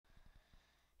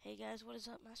Hey guys, what is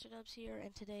up? Master Dubs here,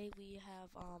 and today we have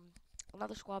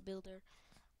another squad builder.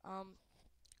 Um,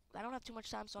 I don't have too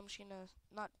much time, so I'm just gonna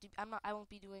not do, I won't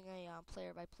be doing a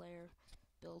player by player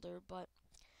builder, but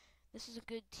this is a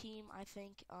good team, I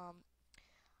think.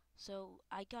 So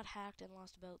I got hacked and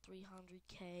lost about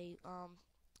 300k.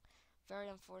 Very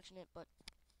unfortunate, but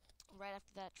right after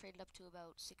that traded up to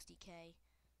about 60k,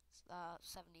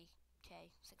 70k,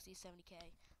 60,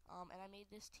 70k. And I made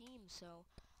this team, so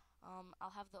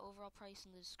I'll have the overall price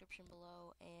in the description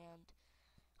below, and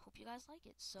hope you guys like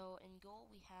it. So in goal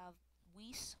we have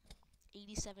Weiss,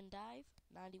 87 dive,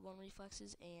 91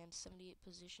 reflexes, and 78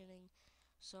 positioning.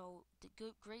 So the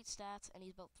great stats, and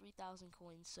he's about 3,000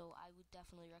 coins. So I would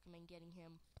definitely recommend getting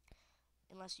him,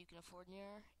 unless you can afford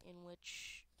Mirror, in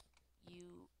which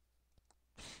you,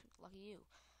 lucky you.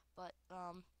 But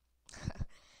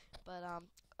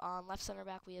on left center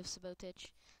back we have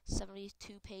Sabotic,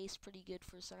 72 pace, pretty good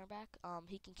for center back.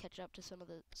 He can catch up to some of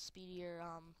the speedier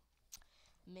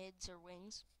mids or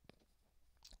wings.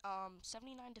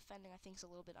 79 defending I think is a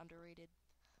little bit underrated,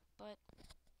 but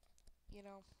what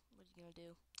are you gonna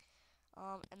do?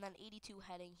 And then 82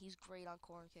 heading. He's great on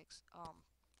corner kicks.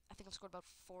 I think I've scored about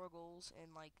 4 goals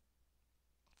in like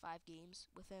 5 games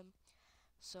with him.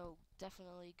 So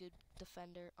definitely good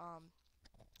defender.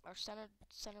 Our center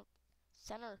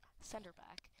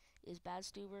back is Bad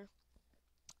Stuber.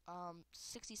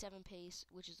 67 pace,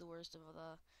 which is the worst of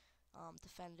the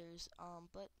defenders.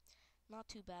 But not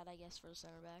too bad, I guess, for a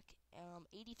center back.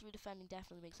 83 defending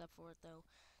definitely makes up for it, though.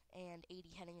 And 80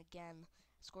 heading again.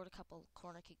 Scored a couple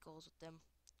corner kick goals with them.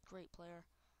 Great player.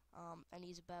 And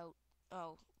he's about,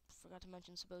 oh, forgot to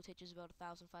mention Sabotage is about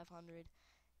 1,500.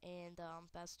 And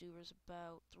Bastuber's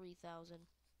about 3,000.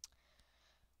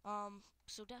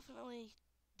 So definitely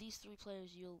these 3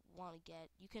 players you'll want to get.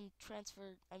 You can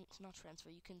transfer, I mean, not transfer,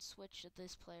 you can switch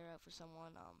this player out for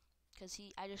someone. Because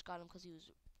I just got him because he was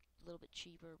a little bit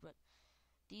cheaper, but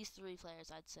these 3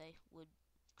 players, I'd say, would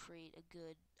create a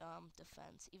good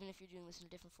defense. Even if you're doing this in a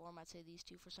different form, I'd say these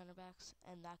 2 for center backs,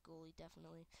 and that goalie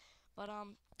definitely. But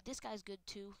this guy's good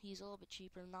too. He's a little bit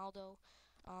cheaper. Ronaldo,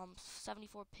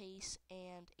 74 pace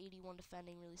and 81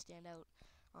 defending really stand out.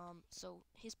 So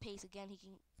his pace again, he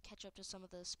can catch up to some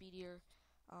of the speedier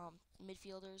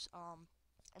midfielders.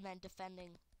 And then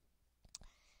defending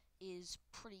is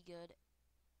pretty good.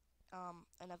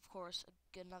 And of course,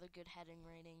 another good heading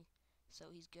rating. So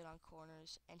he's good on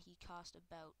corners, and he cost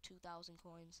about 2,000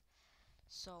 coins.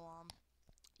 So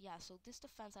yeah. So this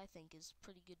defense I think is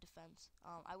pretty good defense.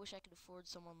 I wish I could afford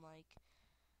someone like,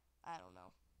 I don't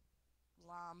know,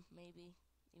 Lam maybe.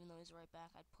 Even though he's right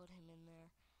back, I'd put him in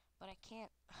there, but I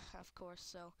can't, of course.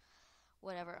 So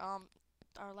whatever.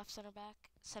 Our left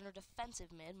center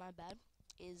defensive mid, my bad,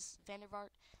 is Van der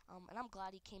Vaart. And I'm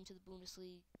glad he came to the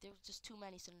Bundesliga. There was just too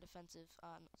many center defensive,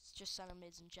 just center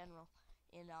mids in general,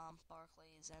 in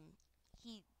Barclays, and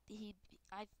he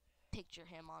I picture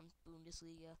him on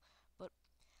Bundesliga. But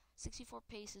 64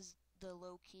 pace is the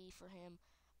low key for him,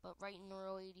 but right in a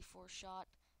row, 84 shot,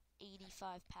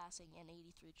 85 passing, and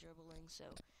 83 dribbling. So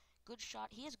good shot.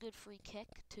 He has good free kick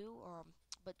too.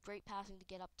 But great passing to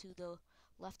get up to the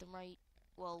left and right,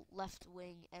 well, left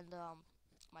wing and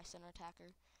my center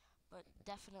attacker. But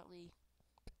definitely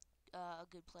a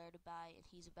good player to buy, and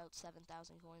he's about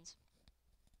 7,000 coins.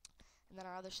 And then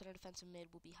our other center defensive mid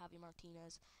will be Javi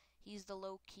Martinez. He's the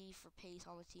low key for pace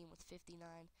on the team with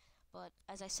 59. But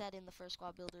as I said in the first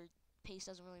squad builder, pace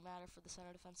doesn't really matter for the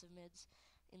center defensive mids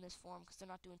in this form because they're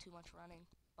not doing too much running.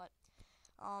 But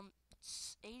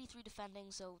 83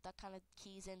 defending, so that kind of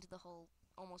keys into the whole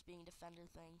almost being a defender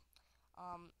thing.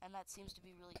 And that seems to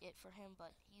be really it for him.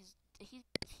 But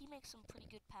he makes some pretty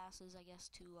good passes, I guess,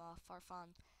 to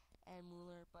Farfan and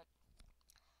Mueller. But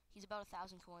he's about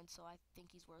 1,000 coins, so I think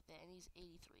he's worth it. And he's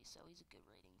 83, so he's a good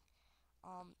rating.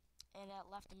 And at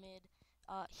left mid,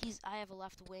 I have a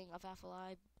left wing of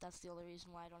FLI. That's the only reason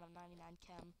why I don't have 99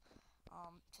 chem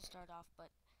to start off.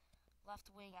 But left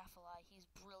wing FLI, he's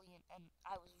brilliant, and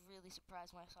I was really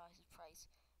surprised when I saw his price.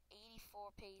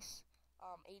 84 pace,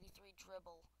 83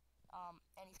 dribble,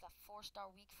 and he's got 4-star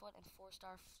weak foot and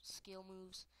 4-star skill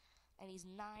moves, and he's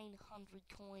 900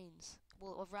 coins.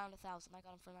 Well, around 1,000. I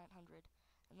got him for 900,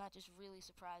 and that just really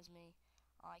surprised me.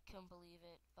 I couldn't believe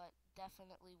it, but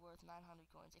definitely worth 900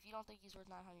 coins. If you don't think he's worth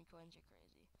 900 coins, you're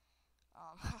crazy.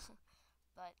 Um,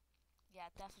 but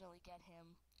yeah, definitely get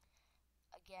him.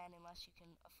 Again, unless you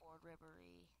can afford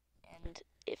Ribery, and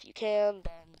if you can,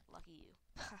 then lucky you.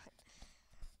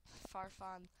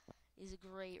 Farfan is a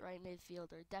great right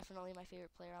midfielder. Definitely my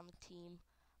favorite player on the team.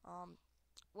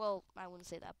 Well, I wouldn't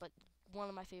say that, but one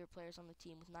of my favorite players on the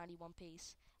team with 91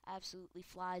 pace absolutely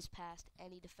flies past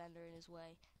any defender in his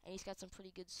way, and he's got some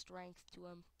pretty good strength to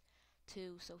him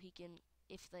too. So he can,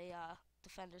 if the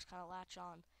defenders kind of latch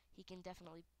on, he can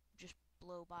definitely just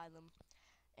blow by them.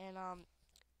 And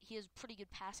he has pretty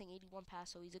good passing, 81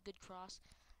 pass, so he's a good cross.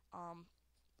 Um,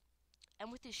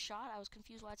 and with his shot, I was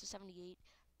confused why it's a 78,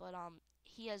 but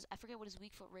he has, I forget what his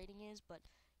weak foot rating is, but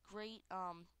great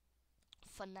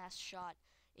finesse shot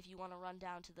if you want to run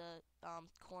down to the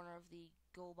corner of the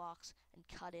goal box and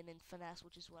cut in and finesse,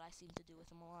 which is what I seem to do with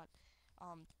him a lot.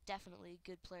 Definitely a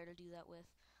good player to do that with.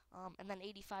 And then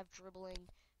 85 dribbling,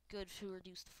 good to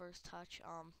reduce the first touch.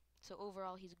 So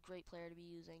overall, he's a great player to be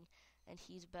using, and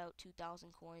he's about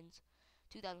 2,000 coins,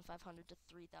 2,500 to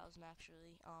 3,000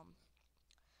 actually.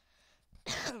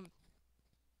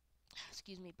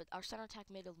 Excuse me, but our center attack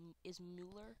mid is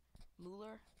Mueller.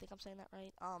 Mueller, I think I'm saying that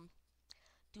right.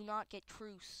 Do not get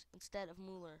Cruz instead of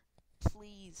Mueller,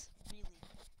 please, really,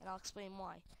 and I'll explain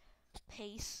why.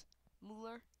 Pace,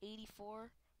 Mueller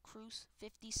 84, Cruz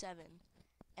 57,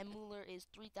 and Mueller is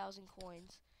 3,000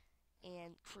 coins,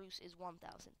 and Cruz is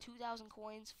 1,000. 2,000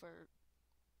 coins for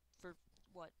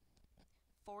what?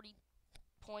 40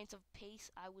 points of pace.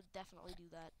 I would definitely do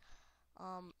that.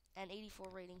 And 84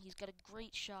 rating. He's got a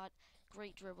great shot,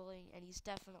 great dribbling, and he's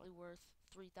definitely worth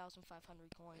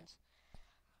 3,500 coins.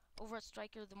 Over at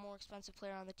striker, the more expensive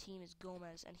player on the team is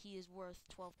Gomez, and he is worth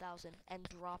 12,000 and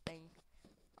dropping.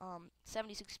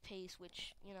 76 pace,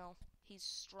 which, you know, he's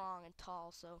strong and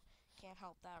tall, so can't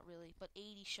help that really. But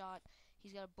 80 shot,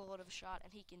 he's got a bullet of a shot,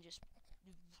 and he can just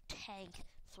tank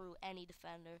through any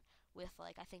defender with,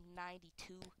 like, I think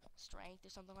 92 strength or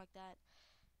something like that.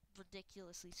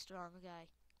 Ridiculously strong guy.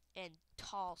 And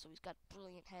tall, so he's got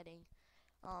brilliant heading.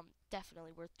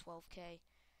 Definitely worth 12k.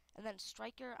 And then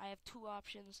striker, I have two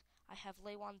options. I have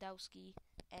Lewandowski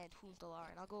and Huntelaar,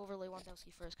 and I'll go over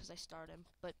Lewandowski first because I start him.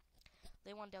 But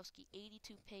Lewandowski,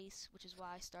 82 pace, which is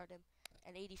why I start him,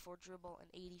 and 84 dribble and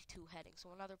 82 heading.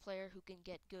 So another player who can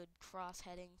get good cross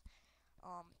heading,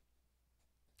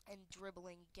 and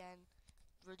dribbling again,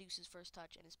 reduces first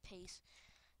touch and his pace.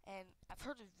 And I've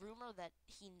heard a rumor that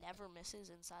he never misses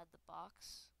inside the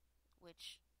box,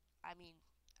 which, I mean,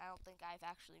 I don't think I've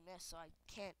actually missed, so I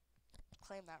can't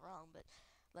claim that wrong. But,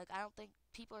 like, I don't think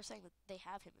people are saying that they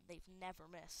have him and they've never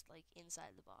missed, like,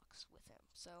 inside the box with him.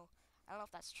 So I don't know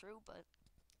if that's true, but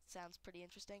it sounds pretty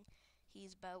interesting.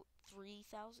 He's about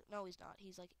 3,000. No, he's not.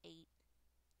 He's like 8.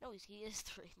 No, he is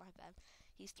 3. My bad.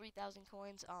 He's 3,000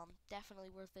 coins. Definitely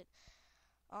worth it.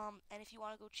 And if you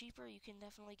want to go cheaper, you can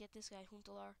definitely get this guy,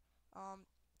 Huntelaar.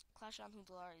 Clash on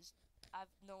Huntelaar is,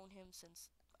 I've known him since,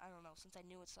 I don't know, since I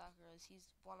knew what soccer is. He's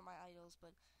one of my idols,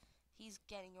 but he's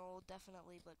getting old,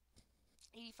 definitely. But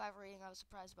 85 rating, I was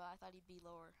surprised about. I thought he'd be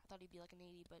lower. I thought he'd be like an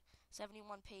 80, but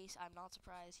 71 pace, I'm not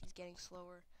surprised. He's getting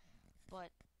slower.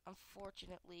 But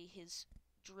unfortunately, his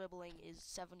dribbling is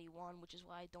 71, which is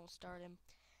why I don't start him.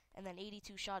 And then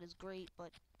 82 shot is great,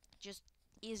 but just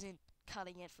isn't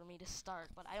cutting it for me to start.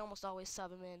 But I almost always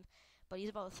sub him in. But he's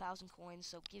about 1,000 coins,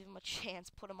 so give him a chance.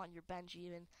 Put him on your bench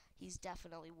even. He's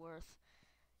definitely worth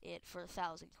it for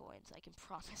 1,000 coins. I can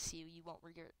promise you, you won't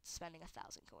regret spending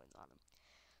 1,000 coins on him.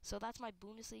 So that's my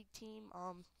Bundesliga team.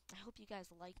 I hope you guys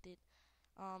liked it.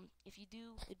 If you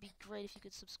do, it'd be great if you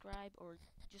could subscribe or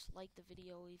just like the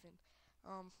video even.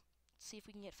 See if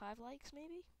we can get 5 likes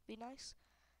maybe. Be nice.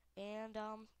 And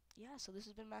yeah, so this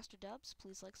has been Master Dubs.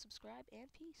 Please like, subscribe,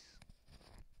 and peace.